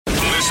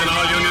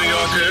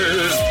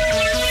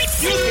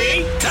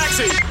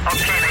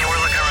Okay,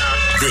 we're looking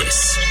around.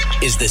 This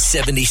is the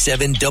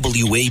 77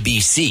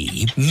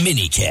 WABC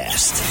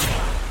minicast.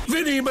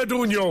 Vinny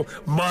Madunio,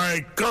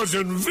 my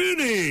cousin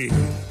Vinny.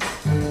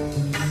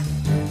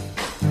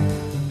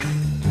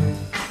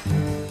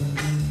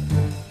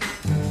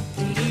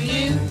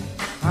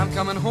 I'm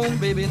coming home,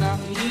 baby, now.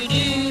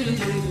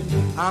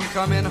 I'm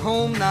coming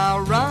home now,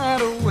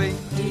 right away.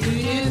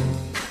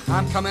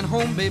 I'm coming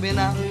home, baby,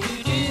 now.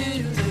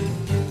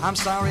 I'm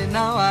sorry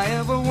now I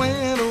ever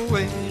went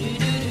away.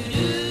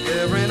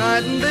 Every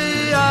night and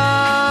day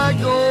I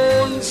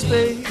go and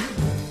stay.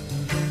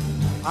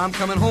 I'm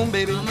coming home,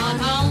 baby. Come on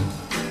home.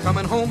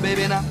 Coming home,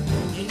 baby, now.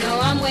 You know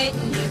I'm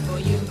waiting here for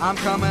you. I'm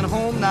coming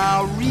home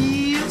now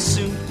real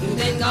soon. You've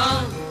been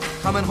gone.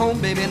 Coming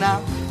home, baby,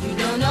 now. You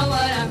don't know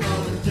what I'm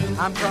going through.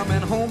 I'm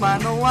coming home, I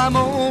know I'm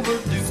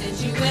overdue.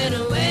 Since you went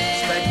away.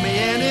 Expect me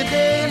any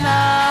day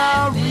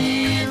now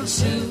real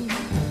soon.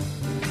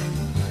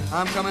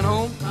 I'm coming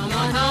home. Come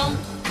on home.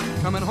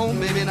 Coming home,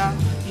 baby, now.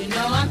 You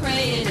know I'm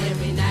praying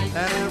every night.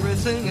 And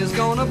everything is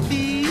gonna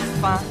be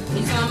fine.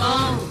 Please come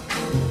on.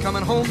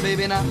 Coming home,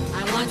 baby, now.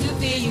 I want to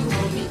feel you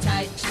hold me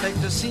tight.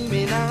 Expect to see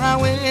me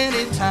now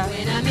anytime.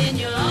 When I'm in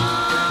your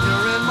arms.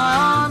 You're in my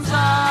arms,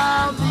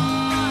 I'll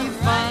be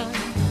fine.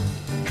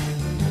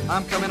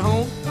 I'm coming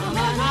home. Come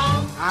on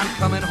home. I'm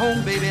coming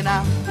home, baby,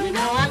 now. You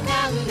know I'm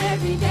counting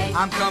every day.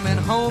 I'm coming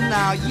home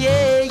now,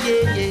 yeah,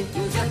 yeah, yeah.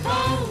 Use your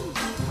phone.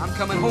 I'm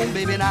coming home,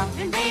 baby, now.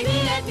 And baby,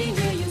 let me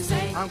hear you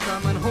say. I'm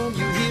coming home,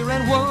 you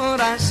hearing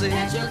what I say.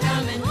 That you're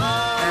coming home.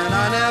 And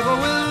I never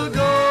will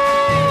go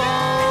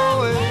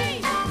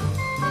away.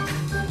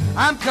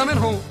 I'm coming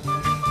home.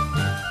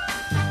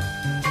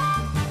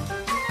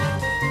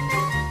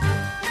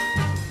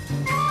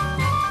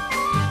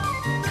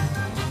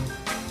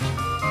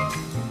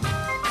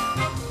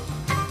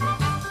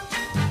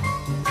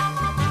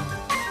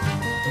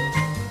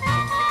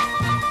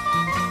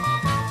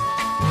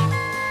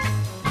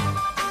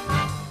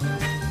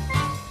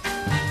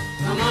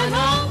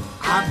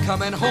 I'm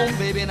coming home,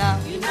 baby, now.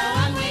 You know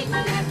I'm waiting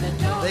at the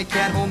door. They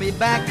can't hold me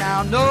back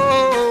now,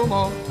 no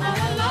more. All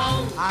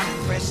alone.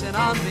 I'm pressing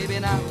on, baby,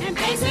 now. And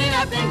pacing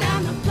up and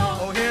down the floor.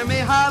 Oh, hear me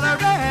holler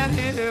and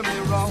hear me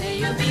roar. Say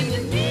you'll be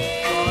with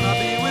me. Gonna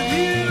be with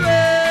you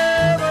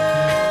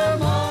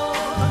evermore.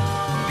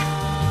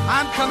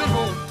 I'm coming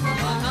home.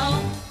 Come on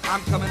home.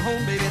 I'm coming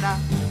home, baby, now.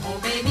 Oh,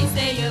 baby,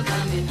 say you're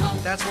coming home.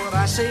 That's what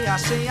I say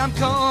I'm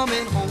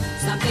coming home.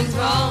 Something's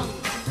wrong.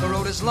 The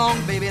road is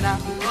long, baby, now.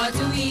 You ought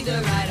to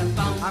either write a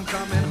phone. I'm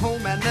coming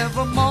home and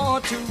never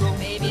more to roam.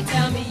 Baby,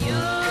 tell me you.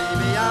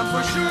 Baby, I'm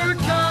for sure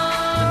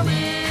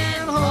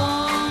coming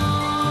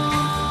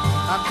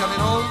home. I'm coming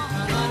home.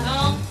 Come on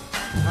home.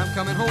 I'm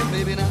coming home,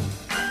 baby, now.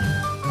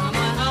 Come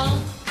on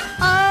home.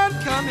 I'm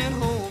coming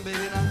home,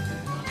 baby, now.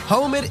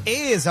 Home it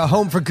is, a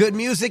home for good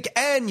music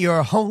and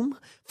your home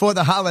for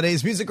the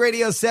holidays. Music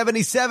Radio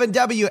 77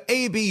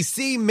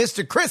 WABC,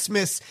 Mr.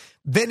 Christmas.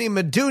 Vinny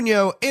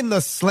Madunio in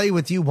the sleigh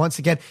with you once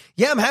again.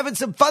 Yeah, I'm having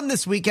some fun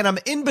this weekend. I'm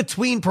in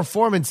between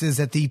performances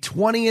at the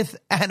 20th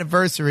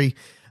anniversary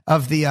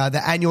of the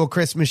annual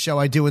Christmas show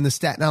I do in the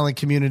Staten Island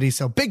community.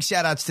 So big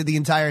shout outs to the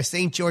entire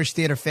St. George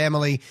Theater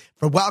family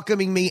for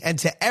welcoming me and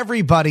to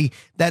everybody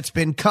that's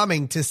been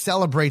coming to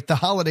celebrate the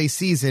holiday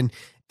season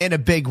in a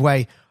big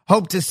way.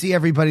 Hope to see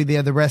everybody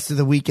there the rest of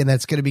the weekend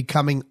that's going to be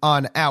coming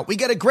on out. We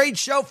got a great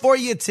show for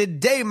you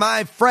today,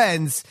 my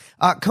friends.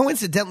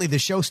 Coincidentally, the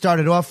show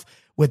started off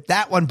with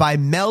that one by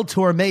Mel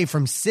Torme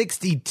from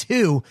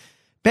 62.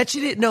 Bet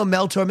you didn't know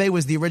Mel Torme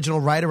was the original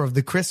writer of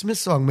the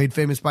Christmas song made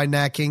famous by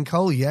Nat King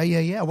Cole.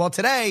 Yeah. Well,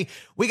 today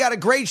we got a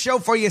great show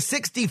for you.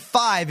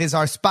 65 is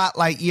our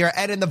spotlight year.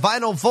 And in the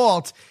vinyl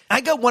vault,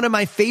 I got one of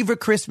my favorite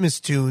Christmas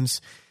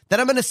tunes that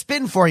I'm going to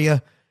spin for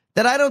you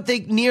that I don't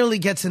think nearly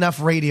gets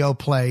enough radio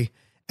play.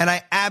 And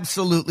I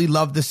absolutely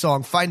love the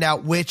song. Find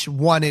out which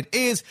one it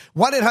is.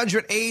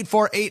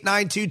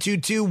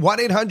 1-800-848-9222.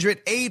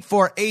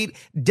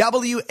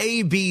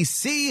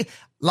 1-800-848-WABC.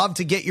 Love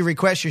to get your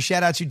requests, your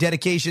shout outs, your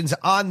dedications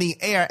on the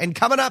air. And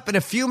coming up in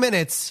a few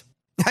minutes,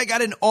 I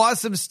got an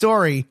awesome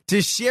story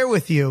to share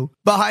with you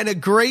behind a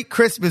great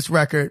Christmas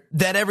record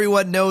that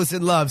everyone knows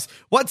and loves.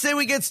 Let's say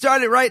we get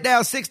started right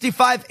now.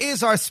 65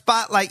 is our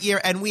spotlight year,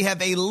 and we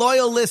have a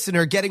loyal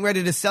listener getting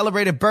ready to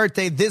celebrate a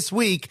birthday this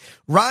week.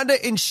 Rhonda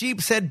in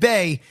Sheepshead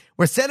Bay.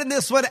 We're sending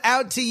this one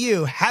out to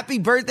you. Happy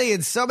birthday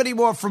and so many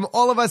more from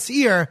all of us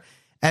here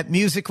at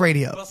Music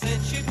Radio. Well,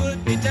 since you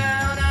put me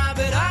down, I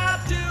bet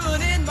I'll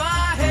tune in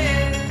my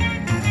head.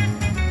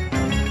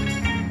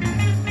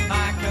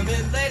 I come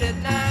in late at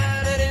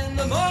night, and in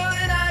the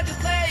morning I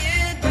just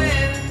lay in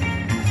bed.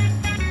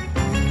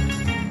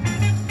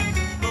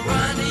 But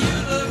Ronnie, you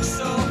look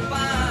so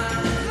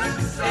fine,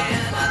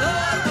 and I know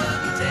it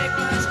wouldn't take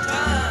much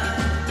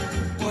time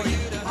for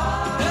you to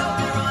help me,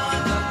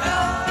 Rhonda,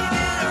 help me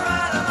get her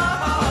out of my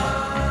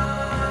heart.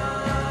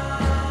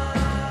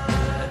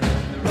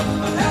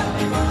 Help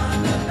me,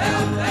 Rhonda,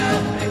 help me,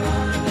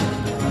 Rhonda.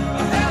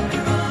 Help me,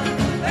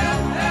 Rhonda,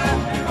 help me,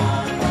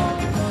 Rhonda.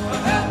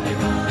 Help me,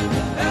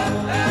 Rhonda,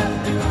 help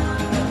me,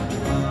 Rhonda.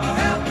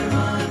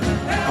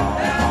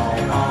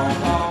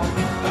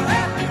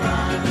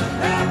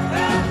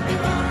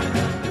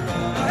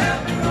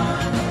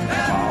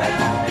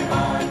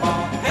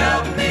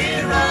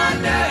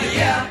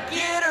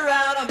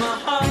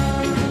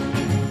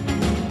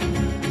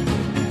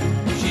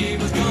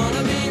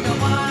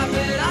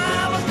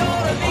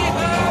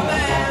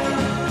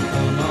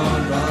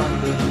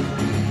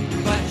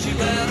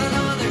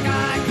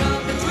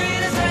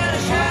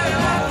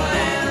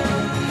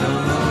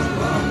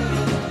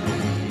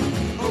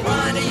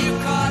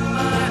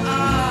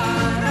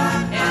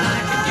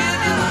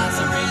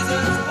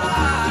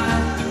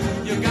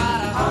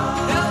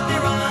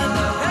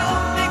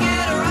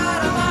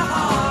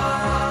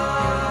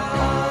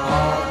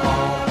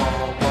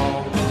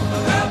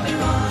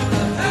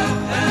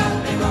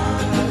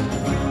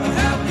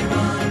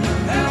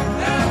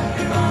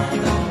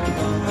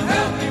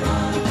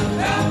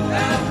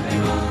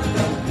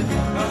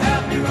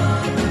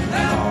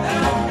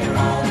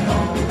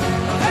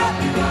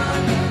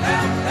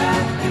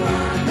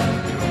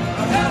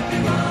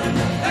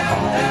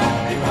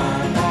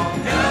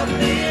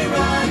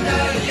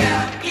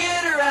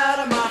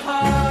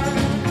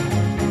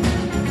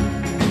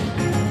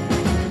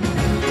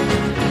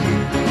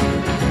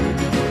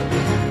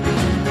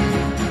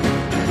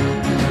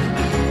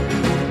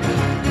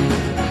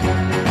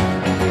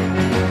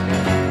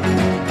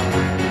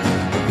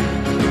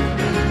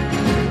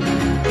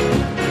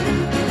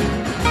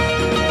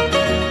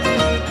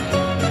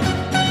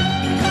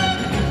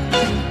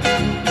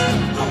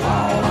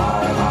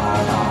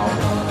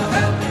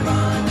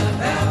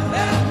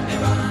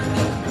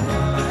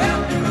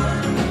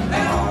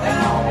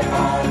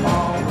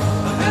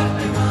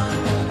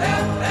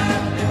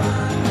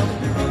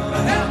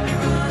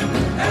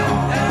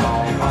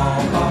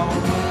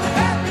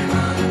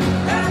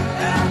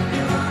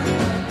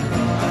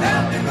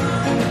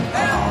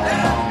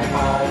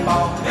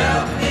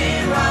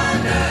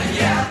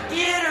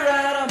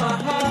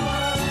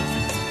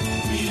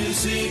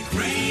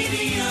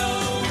 radio.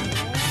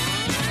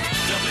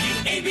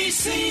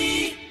 WABC.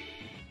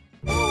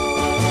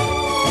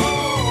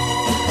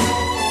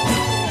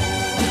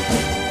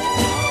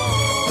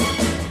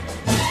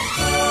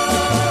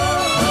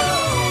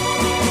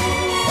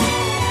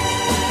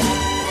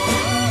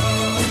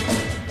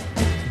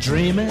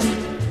 Dreaming,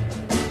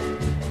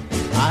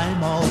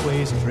 I'm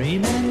always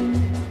dreaming.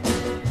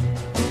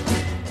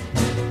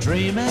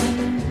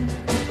 Dreaming,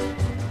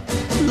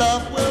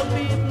 love will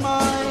be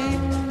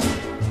mine.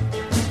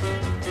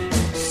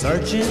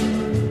 Searching,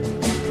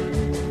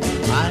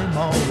 I'm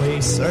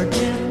always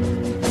searching.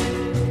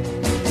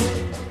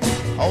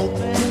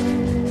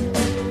 Hoping,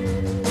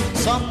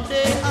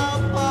 someday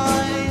I'll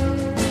find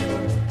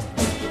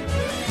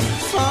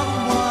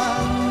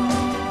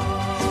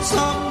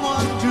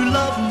someone to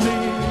love me.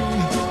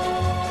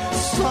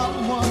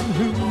 Someone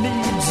who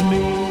needs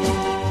me.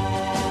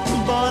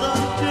 But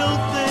until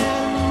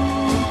then,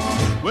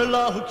 well,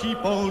 I'll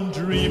keep on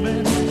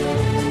dreaming.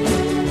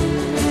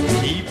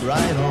 Keep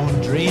right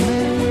on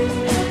dreaming.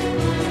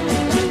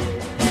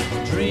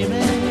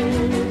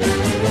 Dreaming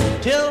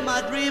till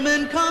my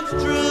dreaming comes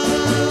true.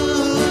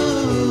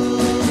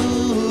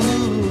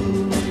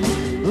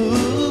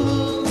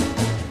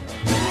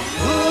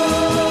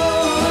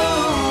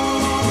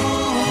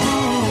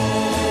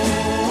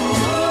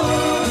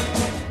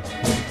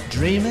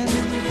 Dreaming,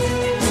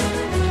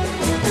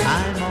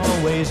 I'm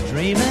always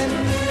dreaming.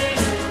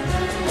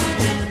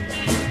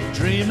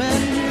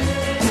 Dreaming,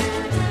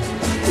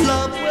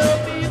 love will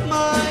be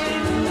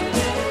mine.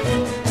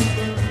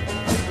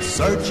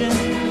 Searching,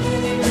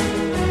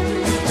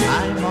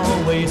 I'm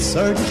always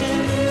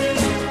searching.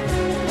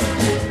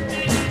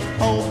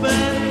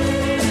 Hoping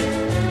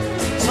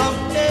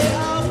someday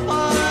I'll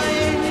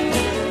find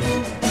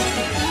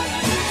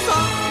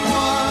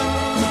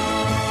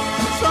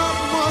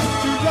someone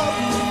to love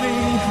me.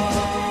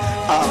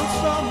 Oh,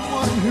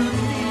 someone who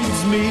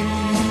needs me.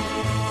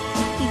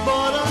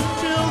 But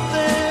until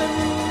then,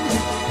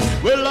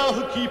 well,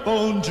 I'll keep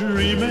on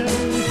dreaming.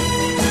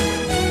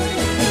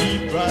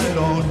 Keep right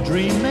on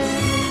dreaming.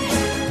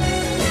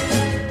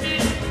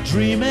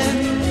 Dreaming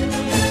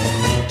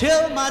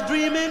till my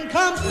dreaming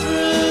comes true.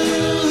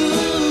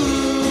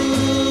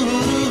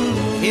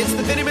 It's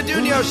the Vinny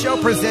Madunio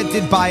Show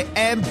presented by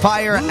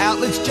Empire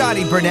Outlets.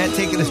 Johnny Burnett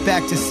taking us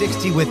back to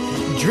 60 with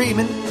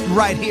Dreamin'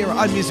 right here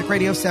on Music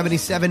Radio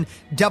 77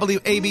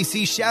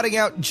 WABC. Shouting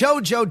out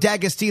Jojo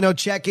D'Agostino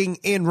checking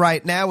in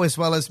right now, as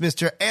well as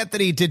Mr.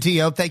 Anthony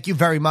DiDio. Thank you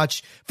very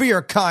much for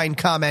your kind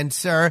comments,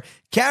 sir.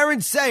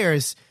 Karen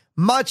Sayers,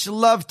 much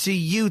love to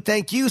you.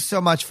 Thank you so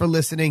much for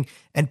listening.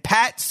 And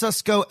Pat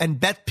Susko and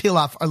Beth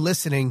Piloff are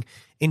listening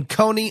in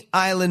Coney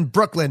Island,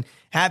 Brooklyn.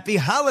 Happy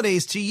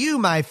holidays to you,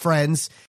 my friends.